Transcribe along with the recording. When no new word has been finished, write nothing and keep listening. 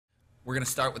We're gonna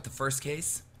start with the first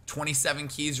case. 27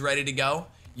 keys ready to go.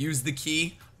 Use the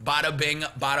key. Bada bing,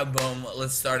 bada boom.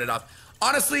 Let's start it off.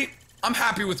 Honestly, I'm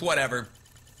happy with whatever.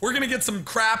 We're gonna get some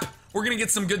crap. We're gonna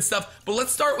get some good stuff. But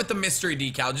let's start with the mystery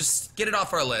decal. Just get it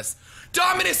off our list.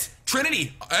 Dominus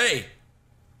Trinity. Hey,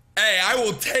 I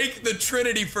will take the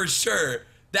Trinity for sure.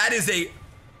 That is a...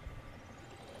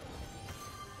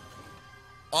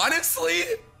 Honestly,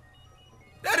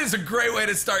 that is a great way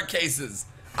to start cases.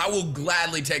 I will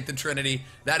gladly take the Trinity.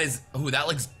 That is... Ooh, that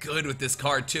looks good with this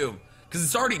card too. Because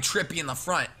it's already trippy in the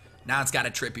front. Now it's got a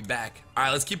trippy back. All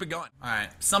right, let's keep it going. All right,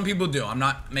 some people do. I'm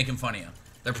not making fun of you.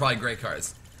 They're probably great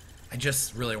cards. I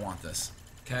just really want this,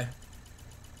 okay?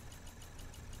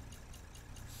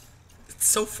 It's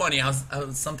so funny how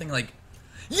something like...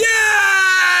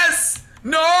 Yes!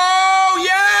 No,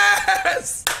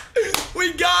 yes!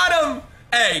 We got him!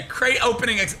 Hey, crate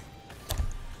opening...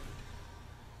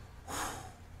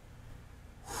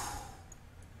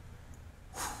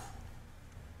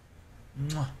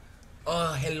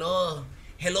 Oh, hello.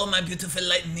 Hello, my beautiful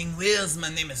lightning wheels. My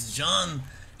name is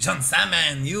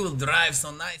Jonsandman. You will drive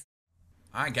so nice.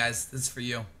 Alright, guys. This is for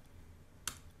you.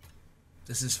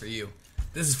 This is for you.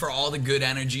 This is for all the good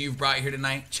energy you've brought here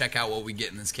tonight. Check out what we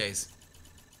get in this case.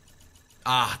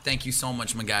 Ah, thank you so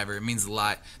much, MacGyver. It means a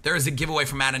lot. There is a giveaway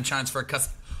from Adam Chance for a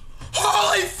custom...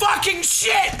 Holy fucking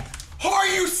shit! Are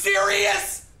you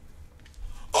serious?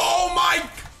 Oh my...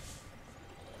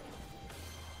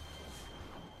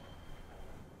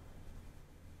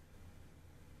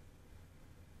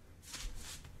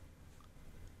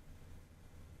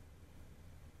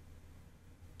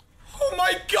 Oh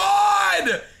my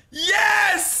god!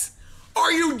 Yes!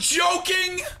 Are you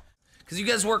joking? Because you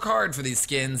guys work hard for these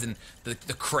skins and the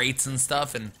crates and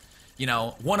stuff, and, you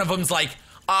know, one of them's like,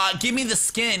 give me the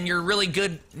skin, your really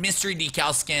good mystery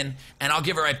decal skin, and I'll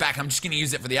give it right back. I'm just gonna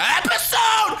use it for the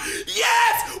episode!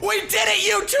 Yes! We did it,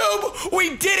 YouTube!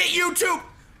 We did it, YouTube!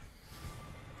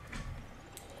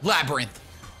 Labyrinth.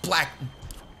 Black.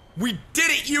 We did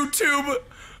it, YouTube!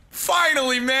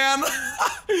 Finally, man.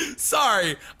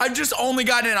 Sorry. I just only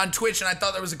got in on Twitch and I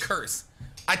thought there was a curse.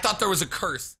 I thought there was a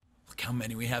curse. Look how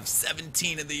many we have.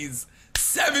 17 of these.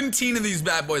 17 of these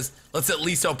bad boys. Let's at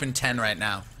least open 10 right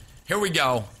now. Here we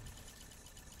go.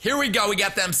 Here we go. We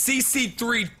got them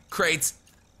CC3 crates.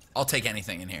 I'll take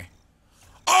anything in here.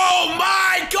 Oh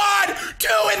my god! 2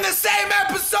 in the same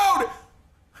episode!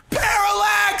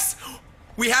 Parallax!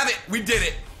 We have it. We did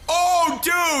it. Oh,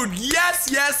 dude. Yes,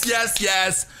 yes, yes,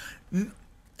 yes.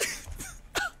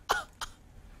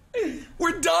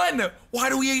 We're done. Why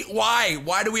do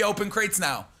we open crates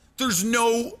now?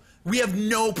 We have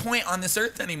no point on this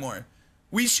earth anymore.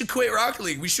 We should quit Rocket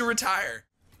League. We should retire.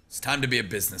 It's time to be a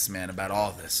businessman about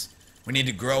all this. We need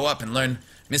to grow up and learn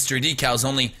mystery decals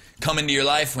only come into your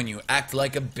life when you act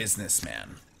like a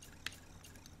businessman.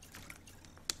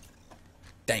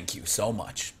 Thank you so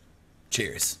much.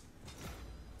 Cheers.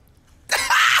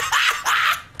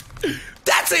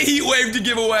 That's a heat wave to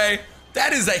give away.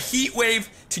 That is a heat wave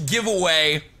to give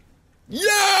away.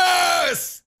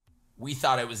 Yes! We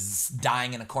thought it was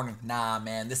dying in a corner. Nah,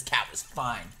 man, this cat was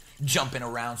fine. Jumping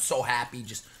around, so happy,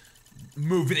 just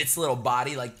moving its little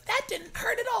body like, that didn't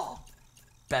hurt at all.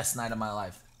 Best night of my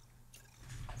life.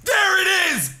 There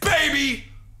it is, baby!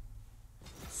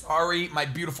 Sorry, my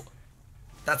beautiful...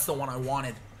 That's the one I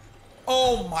wanted.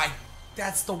 Oh my...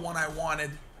 That's the one I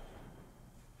wanted.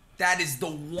 That is the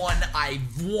one I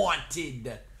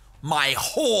wanted. My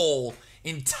whole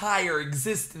entire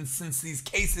existence since these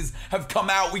cases have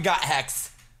come out, we got hexed.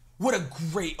 What a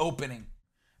great opening.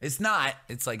 It's not.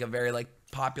 It's like a very like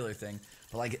popular thing.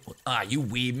 But like, you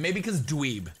weeb. Maybe because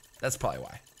dweeb. That's probably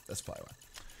why. That's probably why.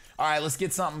 All right, let's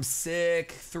get something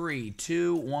sick. 3,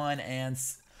 2, 1, and...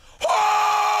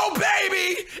 Oh,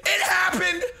 baby! It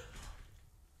happened!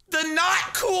 The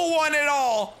not cool one at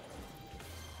all.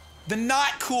 The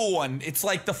not cool one. It's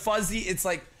like the fuzzy. It's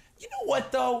like, you know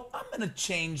what though? I'm gonna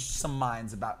change some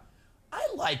minds about. I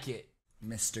like it,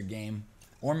 Mr. Game,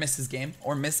 or Mrs. Game,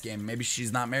 or Miss Game. Maybe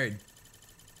she's not married.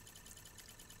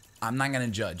 I'm not gonna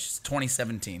judge. It's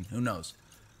 2017. Who knows?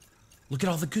 Look at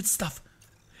all the good stuff.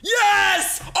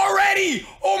 Yes! Already!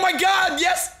 Oh my God!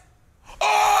 Yes!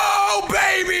 Oh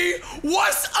baby!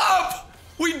 What's up?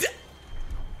 We did.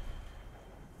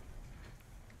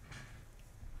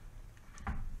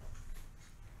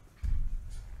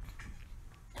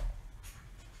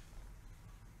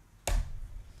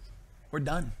 We're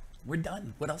done. We're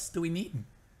done. What else do we need?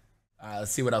 All right,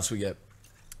 let's see what else we get.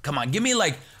 Come on, give me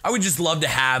like, I would just love to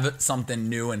have something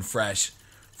new and fresh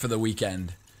for the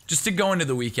weekend. Just to go into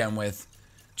the weekend with.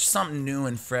 Just something new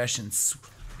and fresh and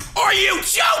Are you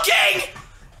joking?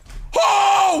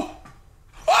 Oh!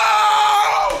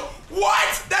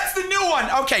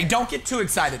 okay. Don't get too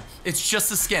excited. It's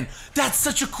just a skin. That's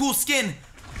such a cool skin.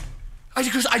 I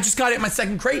just got it in my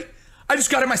second crate. I just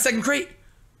got it in my second crate.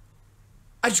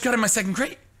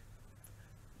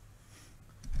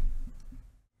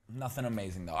 Nothing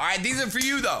amazing though. All right, these are for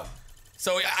you though.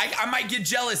 So I might get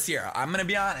jealous here. I'm gonna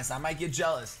be honest. I might get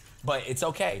jealous, but it's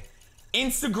okay.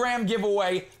 Instagram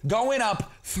giveaway going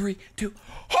up. 3, 2.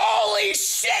 Holy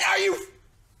shit! Are you?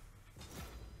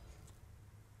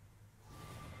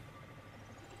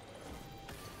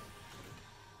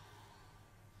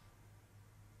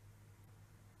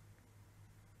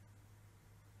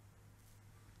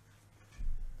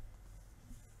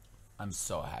 I'm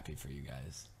so happy for you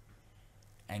guys.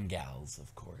 And gals,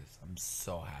 of course. I'm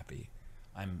so happy.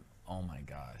 Oh my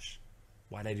gosh.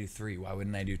 Why'd I do 3? Why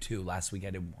wouldn't I do 2? Last week I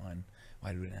did 1.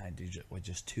 Why didn't I do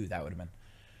just 2? That would have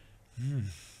been.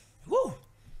 Woo!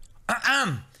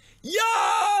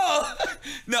 Yo!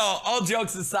 No, all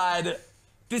jokes aside,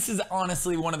 this is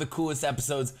honestly one of the coolest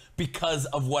episodes because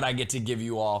of what I get to give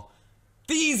you all.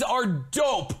 These are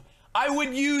dope. I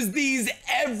would use these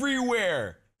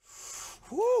everywhere.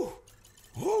 Woo!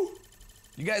 Woo!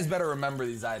 You guys better remember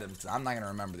these items. I'm not gonna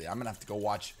remember these. I'm gonna have to go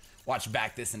watch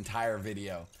back this entire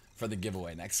video for the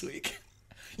giveaway next week.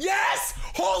 Yes!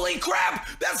 Holy crap!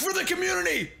 That's for the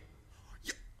community!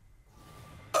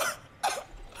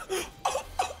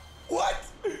 What?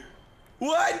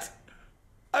 What?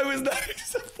 I was not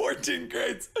except 14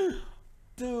 crates.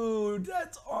 Dude,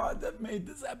 that's odd. That made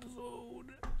this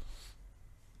episode.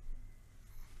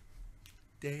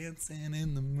 Dancing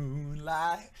in the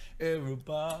moonlight,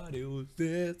 everybody was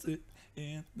dancing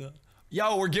in the...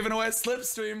 Yo, we're giving away a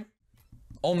slipstream.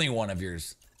 Only one of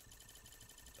yours.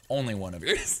 Only one of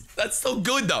yours. That's so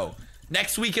good though.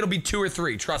 Next week it'll be 2 or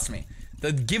 3, trust me.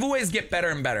 The giveaways get better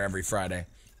and better every Friday.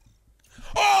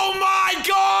 Oh my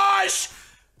gosh!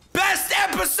 Best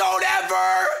episode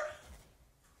ever!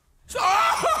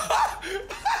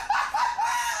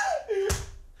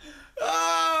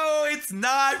 Oh, it's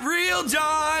not real,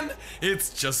 John. It's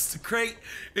just a crate.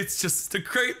 It's just a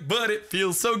crate, but it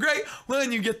feels so great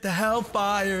when you get the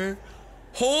hellfire.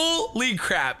 Holy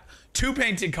crap. 2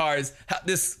 painted cars.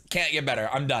 This can't get better.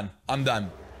 I'm done. I'm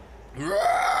done.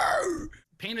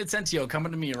 Painted Sentio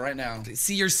coming to me right now.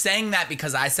 See, you're saying that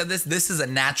because I said this. This is a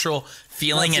natural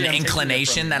feeling and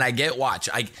inclination that I get. Watch.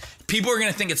 People are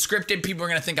going to think it's scripted. People are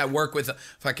going to think I work with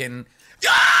fucking...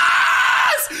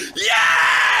 Yes!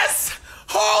 Yes!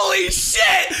 Holy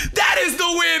shit! That is the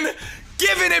win!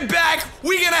 Giving it back.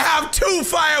 We gonna have 2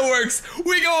 fireworks.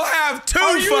 We gonna have 2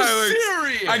 fireworks. Are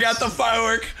you serious? I got the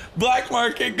firework. Black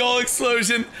market gold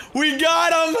explosion. We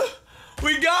got him.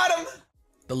 We got him.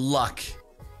 The luck.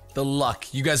 The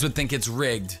luck. You guys would think it's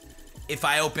rigged if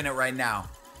I open it right now.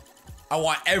 I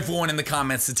want everyone in the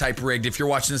comments to type rigged if you're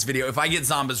watching this video. If I get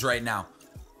zombies right now.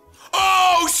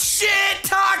 Oh shit!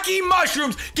 Taki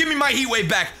mushrooms. Give me my heat wave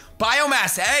back.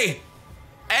 Biomass. Hey.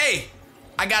 Hey.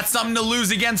 I got something to lose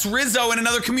against Rizzo in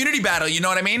another community battle, you know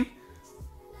what I mean?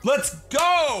 Let's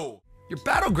go! Your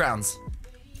battlegrounds.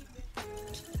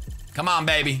 Come on,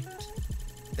 baby.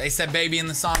 They said baby in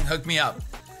the song, hook me up.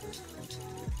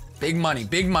 Big money,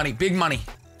 big money, big money.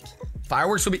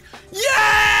 Fireworks will be...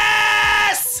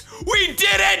 Yes! We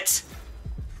did it!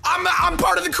 I'm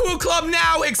part of the cool club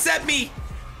now, accept me.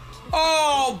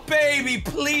 Oh, baby,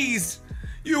 please.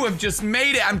 You have just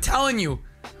made it, I'm telling you.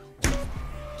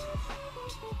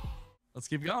 Let's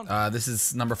keep going. This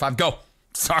is number 5. Go.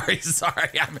 Sorry.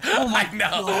 I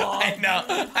know.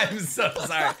 I'm so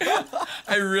sorry.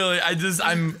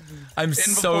 I'm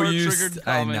so used.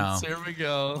 I know. Here we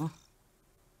go.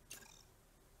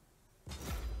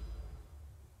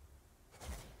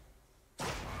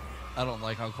 I don't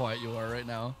like how quiet you are right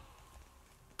now.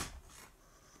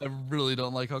 I really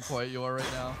don't like how quiet you are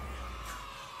right now.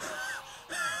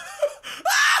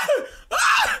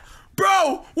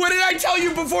 Bro, what did I tell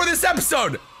you before this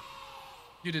episode?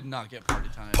 You did not get party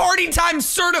time. Party time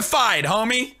certified,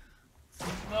 homie.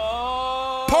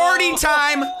 No. Party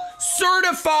time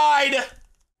certified.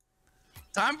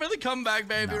 Time for the comeback,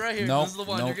 baby, right here. Nope, This is the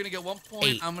one. nope. You're gonna get 1 point.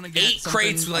 8. I'm gonna get 8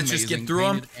 crates. Let's just get through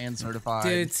them. And certified.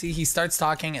 Dude, see, he starts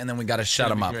talking and then we gotta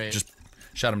shut him up. Great. Just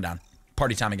shut him down.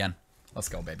 Party time again. Let's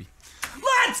go, baby.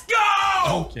 Let's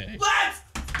go! Okay. Let's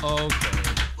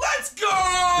Let's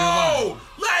go!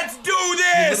 Let's do You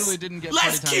this! literally didn't get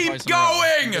Let's party time keep twice in a row. You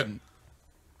going! didn't.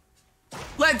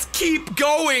 Let's keep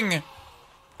going!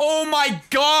 Oh my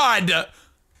god!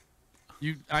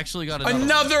 You actually got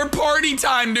Another party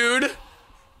time, dude!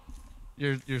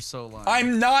 You're so lying.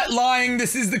 I'm not lying,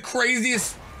 this is the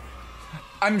craziest.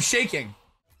 I'm shaking.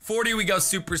 40 we go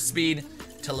super speed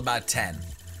till about 10.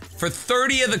 For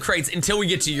 30 of the crates until we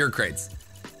get to your crates.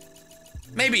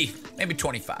 Maybe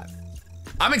 25.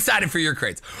 I'm excited for your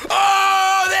crates.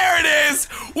 Oh, there it is.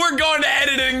 We're going to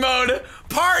editing mode.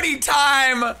 Party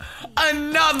time.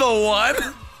 Another one.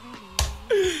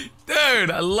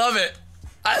 Dude, I love it.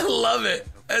 I love it.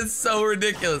 That's so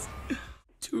ridiculous.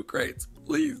 2 crates,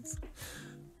 please.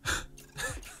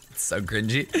 It's so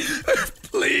cringy.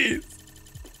 Please.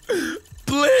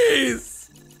 Please.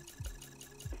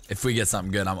 If we get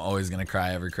something good, I'm always gonna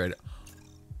cry every crate.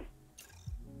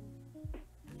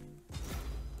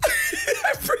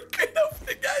 Every crate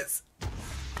opening, guys.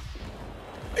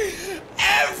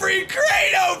 Every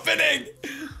crate opening.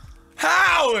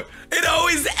 How? It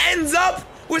always ends up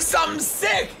with something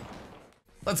sick.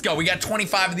 Let's go. We got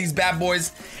 25 of these bad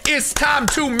boys. It's time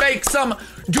to make some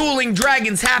dueling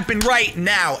dragons happen right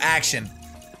now. Action.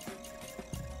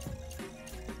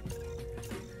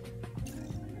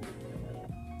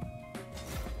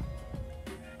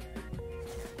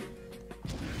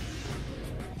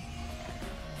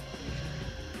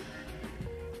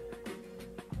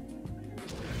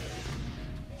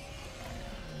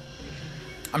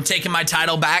 I'm taking my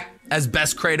title back as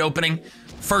best crate opening.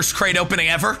 First crate opening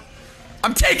ever.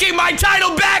 I'm taking my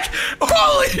title back!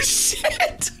 Holy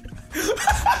shit!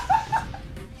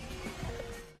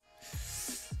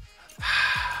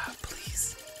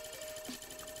 Please.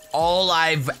 All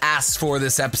I've asked for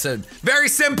this episode. Very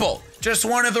simple. Just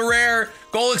one of the rare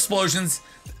gold explosions.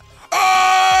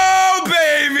 Oh,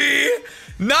 baby!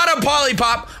 Not a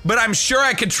Polypop, but I'm sure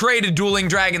I could trade a Dueling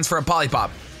Dragons for a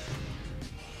Polypop.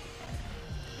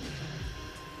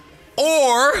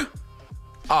 Or...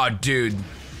 oh, dude.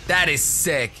 That is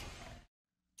sick.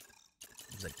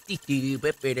 Come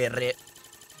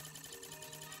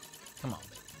on,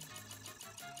 baby.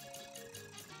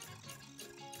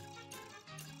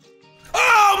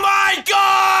 Oh my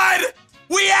God!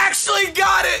 We actually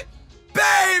got it!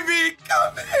 Baby,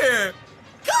 come here!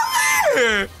 Come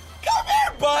here! Come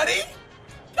here, buddy!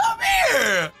 Come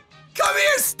here! Come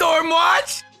here,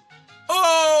 Stormwatch!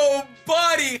 Oh,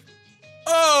 buddy!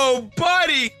 Oh,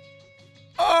 buddy!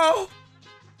 Oh!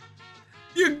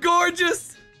 You're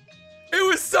gorgeous. It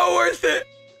was so worth it.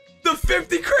 The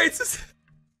 50 crates is...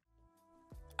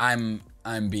 I'm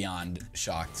beyond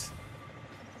shocked.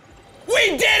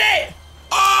 We did it!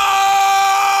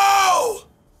 Oh!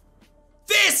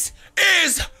 This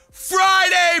is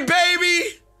Friday,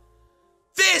 baby!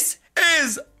 This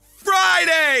is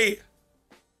Friday!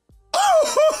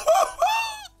 Oh!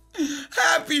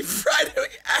 Happy Friday. We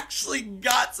actually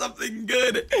got something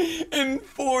good in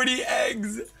 40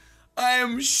 eggs. I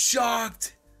am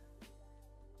shocked.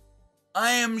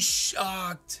 I am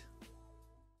shocked.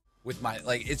 With my,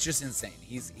 like, it's just insane.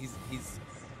 He's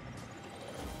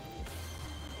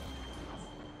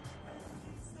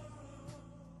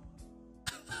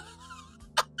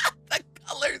the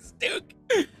colors, Duke.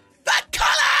 The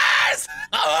colors!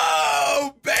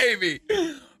 Oh, baby.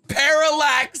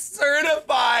 Parallax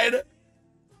certified.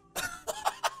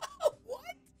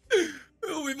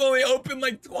 We've only opened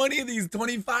like 20 of these,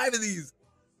 25 of these.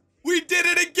 We did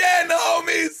it again,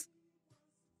 homies.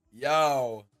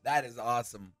 Yo, that is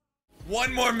awesome.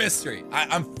 One more mystery.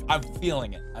 I'm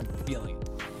feeling it. I'm feeling it.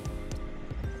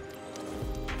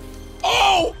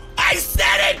 Oh, I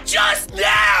said it just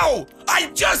now.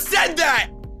 I just said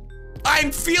that.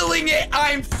 I'm feeling it.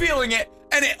 I'm feeling it.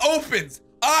 And it opens.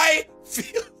 I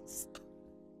feel.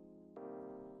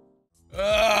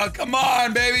 Come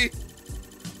on, baby.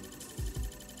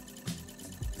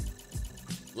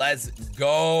 Let's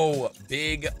go.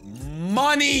 Big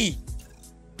money.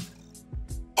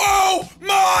 Oh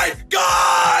my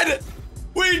God!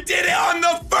 We did it on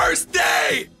the first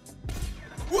day.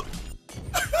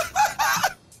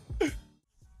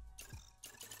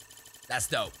 That's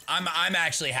dope. I'm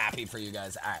actually happy for you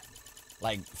guys.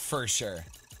 Like, for sure.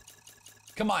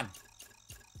 Come on.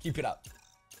 Keep it up.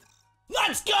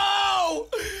 Let's go!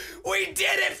 We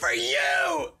did it for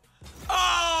you!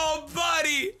 Oh,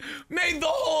 buddy! Made the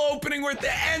whole opening worth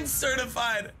the end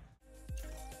certified.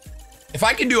 If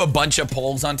I can do a bunch of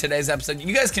polls on today's episode,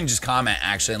 you guys can just comment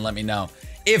actually and let me know.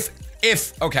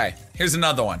 Okay, here's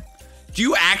another one. Do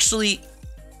you actually...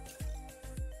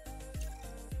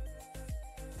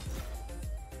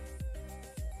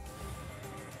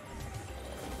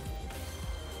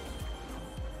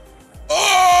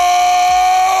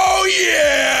 Oh,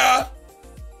 yeah!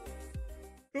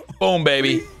 Boom,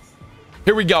 baby.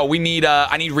 Here we go. We need,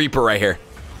 I need Reaper right here.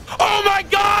 Oh my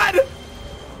God!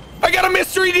 I got a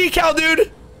mystery decal,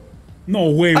 dude. No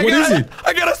way. What is it?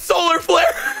 I got a solar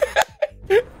flare.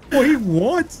 Wait,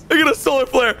 what? I got a solar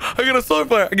flare. I got a solar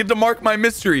flare. I get to mark my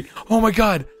mystery. Oh my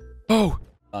God. Oh.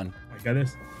 Done. I got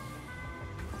this.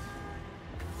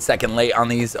 second late on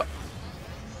these.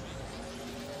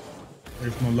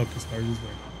 There's no lucky stars, is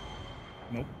there?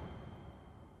 Nope.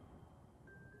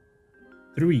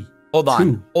 3. Hold on.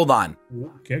 2. Hold on.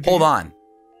 Okay. Hold on.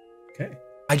 Okay.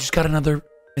 I just got another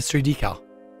mystery decal.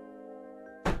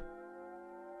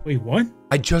 Wait, what?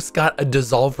 I just got a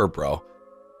dissolver, bro.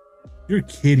 You're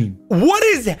kidding. What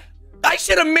is that? I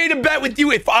should have made a bet with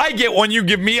you. If I get one, you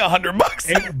give me $100.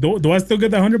 Hey, do I still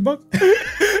get that $100? No!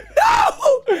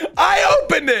 I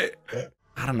opened it.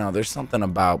 I don't know. There's something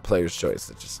about Player's Choice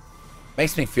that just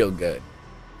makes me feel good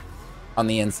on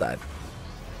the inside.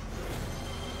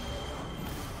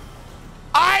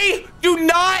 I do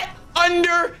not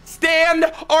understand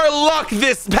our luck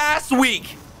this past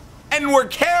week. And we're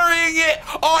carrying it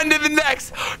on to the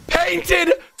next.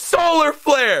 Painted solar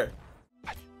flare.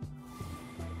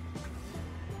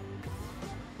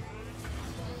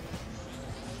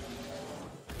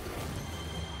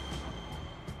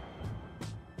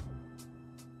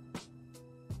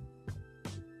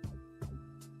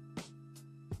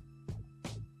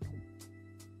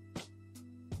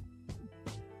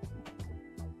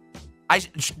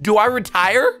 Do I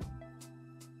retire?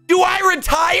 Do I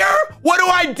retire? What do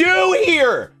I do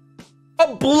here?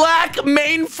 A black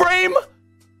mainframe?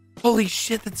 Holy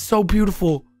shit, that's so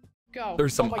beautiful. Go.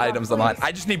 There's some items online.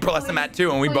 I just need plus the mat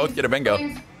too, and we both get a bingo.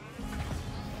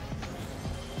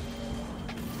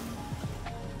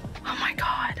 Oh my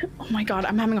god. Oh my god.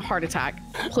 I'm having a heart attack.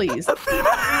 Please.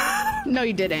 No,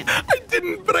 you didn't. I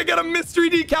didn't, but I got a mystery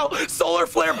decal. Solar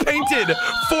flare painted.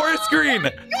 Forest green.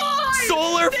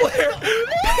 Solar flare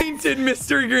painted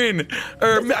mystery green.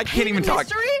 Or I can't even talk.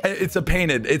 Mystery? It's a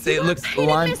painted. It looks painted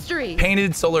lime. mystery.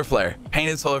 Painted solar flare.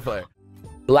 Painted solar flare.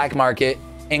 Black market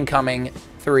incoming.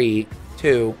 3,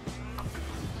 2.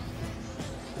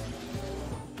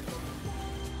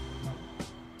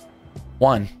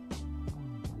 One.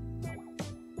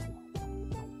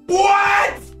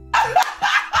 What?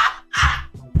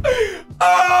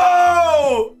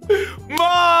 Oh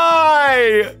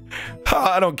my!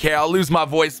 I don't care. I'll lose my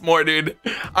voice more, dude.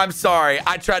 I'm sorry.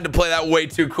 I tried to play that way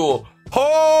too cool.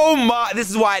 Oh my! This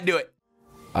is why I do it.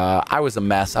 I was a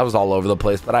mess. I was all over the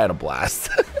place, but I had a blast.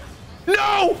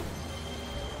 No!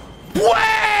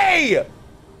 Way!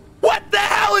 What the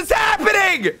hell is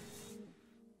happening?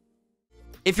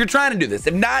 If you're trying to do this,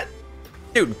 if not,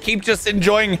 dude, keep just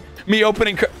enjoying me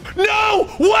opening. No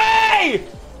way!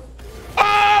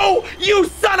 Oh, you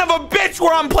son of a bitch!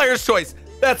 We're on Player's Choice.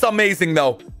 That's amazing,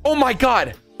 though. Oh my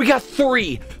god, we got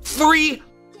 3.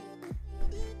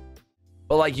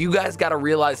 But like, you guys got to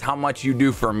realize how much you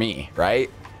do for me, right?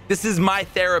 This is my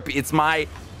therapy. It's my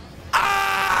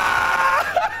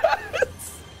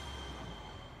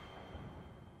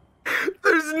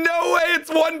There's no way it's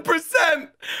 1%.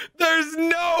 There's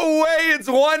no way it's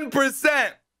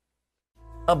 1%.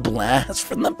 A blast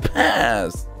from the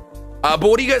past. But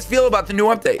what do you guys feel about the new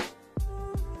update?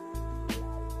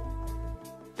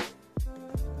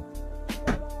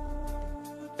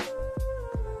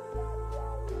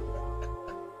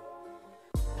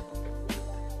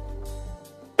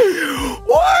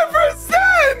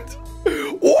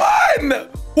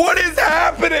 What is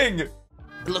happening?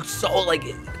 It looks so like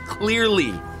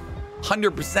clearly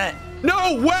 100%.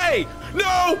 No way!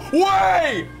 No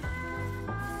way!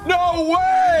 No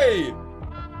way!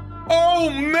 Oh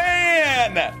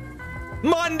man!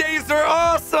 Mondays are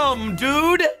awesome,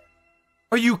 dude!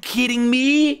 Are you kidding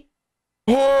me?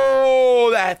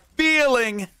 Oh, that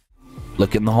feeling!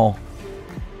 Look in the hole.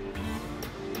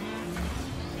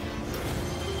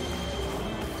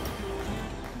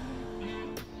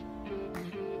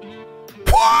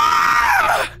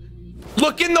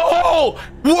 Look in the hole!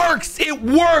 Works! It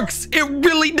works! It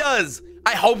really does!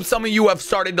 I hope some of you have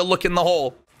started to look in the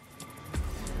hole.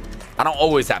 I don't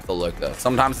always have to look, though.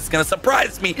 Sometimes it's gonna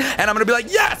surprise me, and I'm gonna be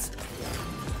like, yes!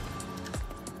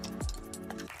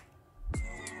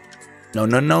 No,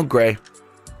 no, no, gray.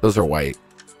 Those are white.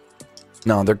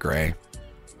 No, they're gray.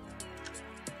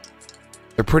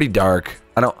 They're pretty dark.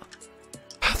 I don't...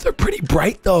 They're pretty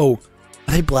bright, though.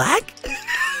 Are they black?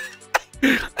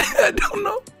 I don't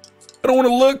know. I don't want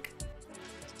to look.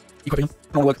 You copy him?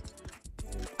 I don't want to look.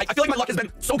 I feel like my luck has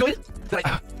been so good that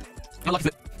my luck is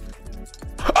it.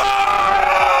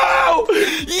 Oh!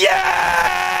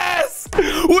 Yes!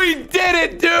 We did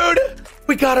it, dude!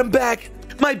 We got him back.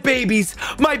 My babies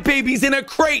in a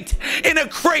crate. In a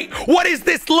crate. What is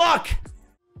this luck?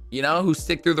 You know, who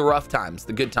stick through the rough times,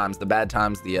 the good times, the bad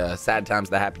times, the sad times,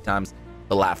 the happy times,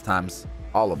 the laugh times,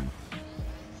 all of them.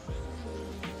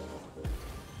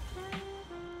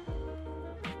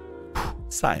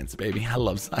 Science, baby. I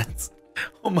love science.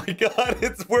 Oh my God,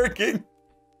 it's working.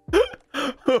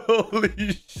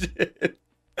 Holy shit.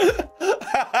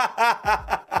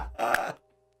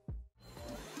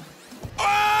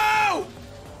 Oh!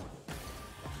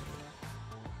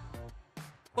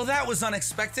 Well, that was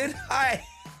unexpected. I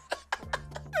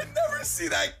never see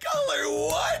that color.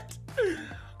 What?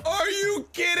 Are you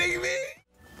kidding me?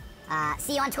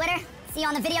 See you on Twitter. See you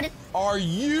on the video. Are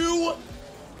you?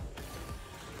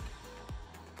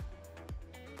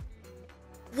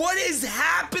 What is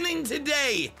happening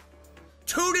today?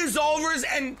 2 dissolvers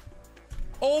and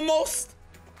almost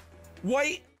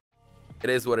white. It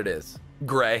is what it is.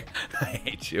 Gray. I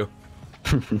hate you.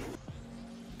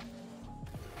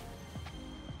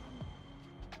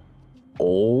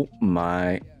 Oh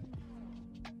my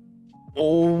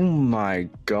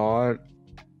god.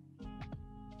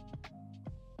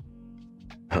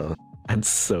 Oh, that's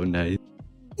so nice.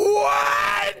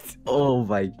 What? Oh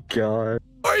my god.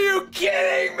 Are you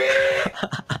kidding me?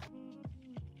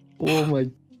 Oh my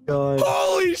god.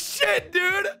 Holy shit,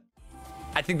 dude.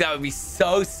 I think that would be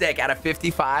so sick out of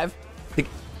 55.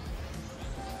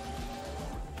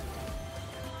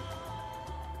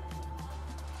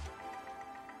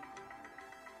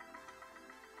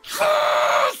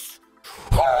 Yes!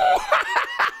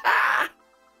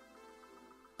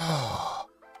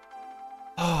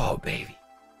 Oh, baby.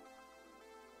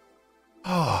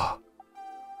 Oh.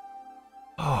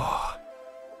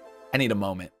 I need a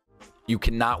moment. You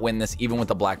cannot win this even with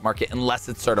the black market unless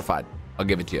it's certified. I'll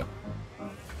give it to you.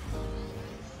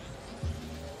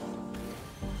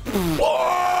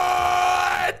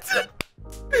 What?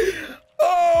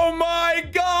 Oh my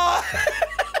god.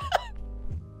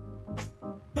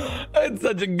 That's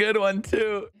such a good one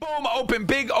too. Boom, open,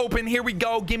 big open. Here we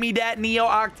go. Give me that Neo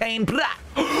Octane.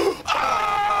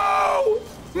 Oh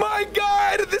my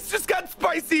god, this just got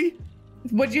spicy.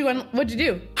 What'd you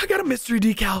do? I got a mystery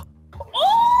decal.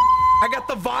 I got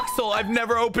the voxel. I've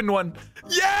never opened one.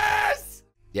 Yes!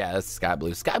 Yeah, that's sky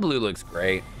blue. Sky blue looks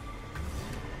great.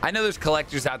 I know there's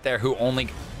collectors out there who only...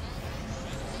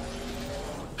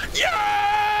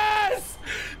 Yes!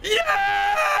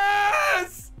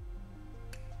 Yes!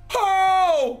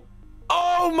 Oh!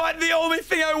 Oh my, the only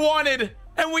thing I wanted.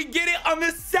 And we get it on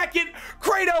the second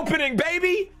crate opening,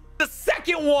 baby. The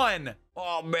second one.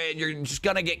 Oh man, you're just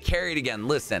gonna get carried again.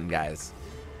 Listen, guys.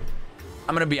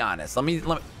 I'm gonna be honest. Let me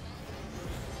I'm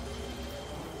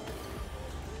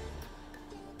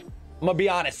gonna be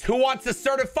honest. Who wants a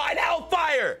certified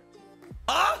Hellfire?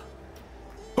 Huh?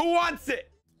 Who wants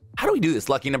it? How do we do this?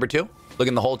 Lucky number 2? Look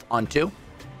in the hole on 2.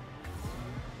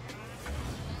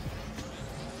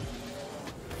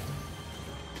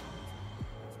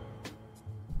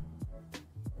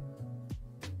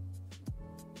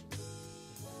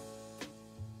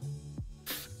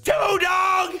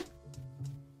 Dog!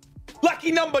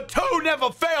 Lucky number 2 never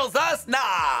fails us.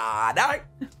 Nah, dog.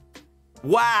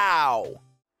 Wow.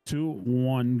 2,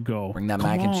 1, go. Bring that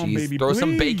mac and cheese. Baby, Throw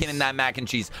some please. bacon in that mac and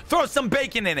cheese. Throw some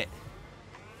bacon in it.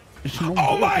 No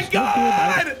Oh good. my It's no good.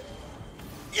 god!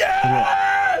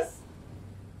 Yes!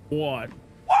 What?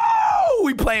 Whoa!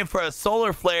 We playing for a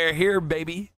solar flare here,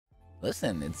 baby.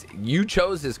 Listen, it's you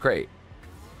chose this crate.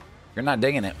 You're not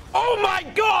digging it. Oh my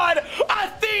god!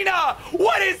 Athena!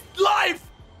 What is life?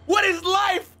 What is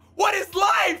life? What is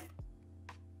life?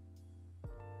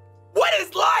 What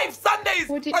is life? Sundays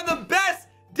are the best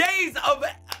days of...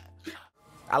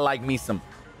 I like me some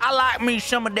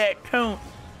of that coon.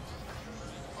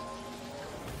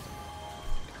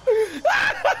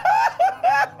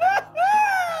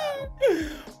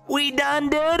 We done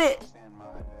did it.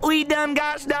 We done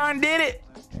gosh darn did it.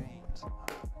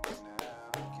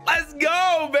 Let's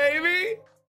go, baby.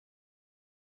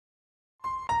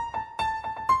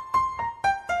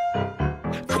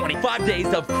 "25 days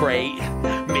of crate,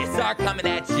 Miss are coming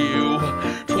at you.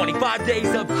 25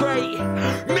 days of crate,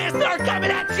 Miss are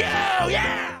coming at you.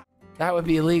 Yeah, that would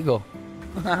be illegal."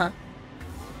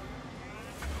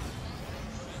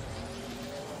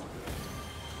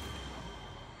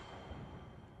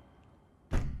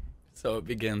 So it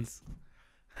begins.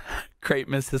 Crate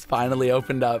Miss has finally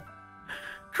opened up.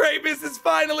 Crate Miss is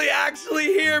finally actually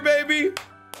here, baby.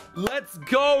 Let's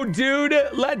go, dude.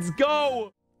 Let's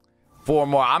go. 4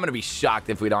 more. I'm gonna be shocked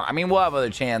if we don't. I mean, we'll have other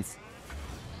chance.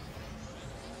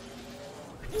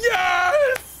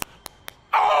 Yes!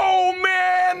 Oh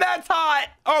man, that's hot.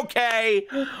 Okay.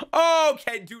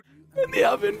 Okay, dude. In the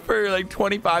oven for like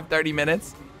 25-30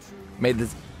 minutes. Made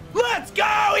this. Let's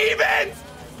go, evens!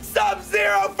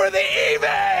 Sub-Zero for the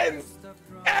evens!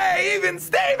 Hey, even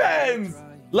Stevens!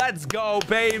 Let's go,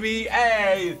 baby.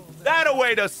 Hey, that a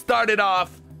way to start it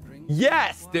off.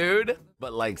 Yes, dude.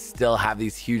 But like still have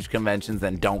these huge conventions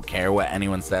and don't care what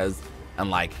anyone says. and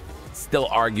like still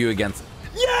argue against.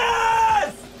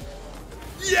 Yes!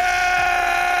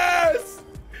 Yes!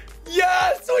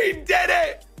 Yes, we did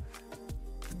it!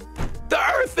 The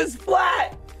earth is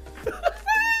flat!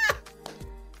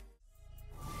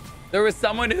 There was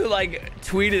someone who like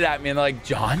tweeted at me and they're like,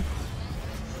 John?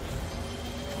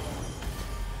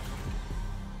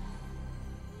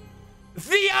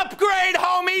 The upgrade,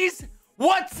 homies!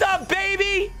 What's up,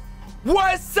 baby?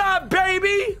 What's up,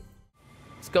 baby?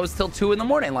 This goes till 2 in the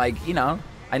morning. Like, you know,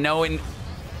 I know in...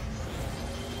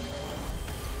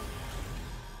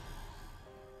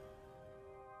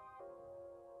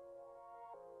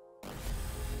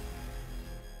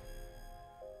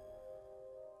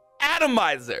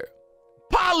 Atomizer.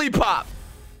 Polypop.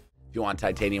 If you want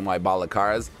titanium white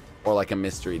balacaras or like a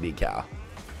mystery decal.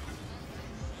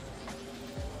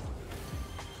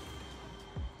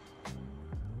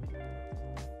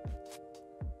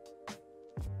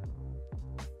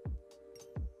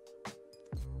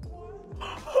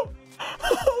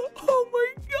 Oh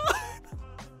my God.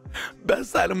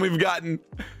 Best item we've gotten.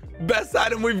 Best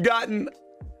item we've gotten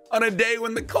on a day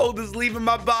when the cold is leaving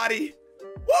my body.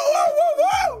 Whoa, whoa,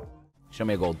 whoa, whoa. Show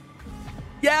me a gold.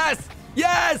 Yes,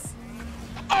 yes.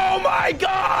 Oh my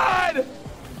God.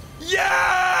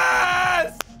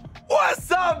 Yes. What's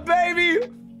up, baby?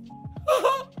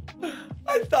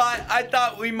 I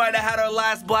thought we might have had our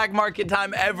last black market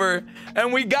time ever,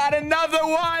 and we got another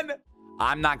one.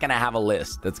 I'm not gonna have a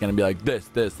list that's gonna be like this.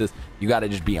 You gotta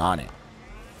just be on it.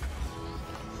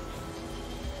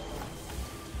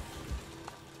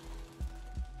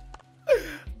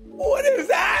 What is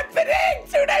happening?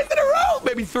 2 days in a row.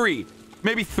 Maybe 3.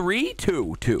 Maybe 3?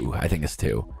 2. 2. I think it's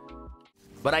 2.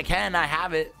 But I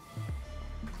have it.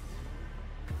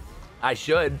 I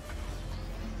should.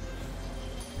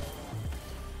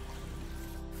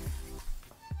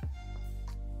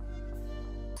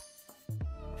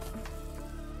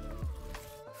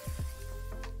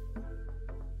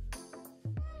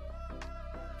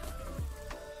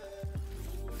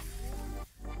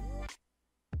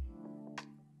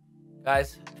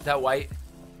 Guys, is that white?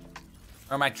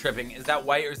 Or am I tripping? Is that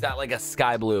white or is that like a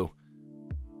sky blue?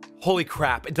 Holy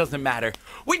crap, it doesn't matter.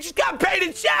 We just got paid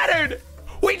and shattered!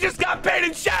 We just got paid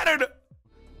and shattered!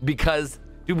 Because,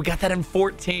 dude, we got that in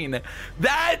 14.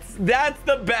 That's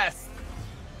the best.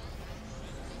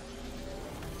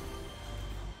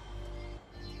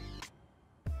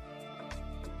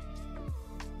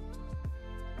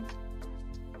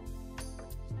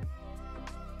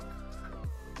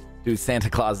 Dude, Santa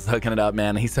Claus is hooking it up,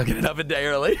 man. He's hooking it up a day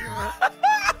early.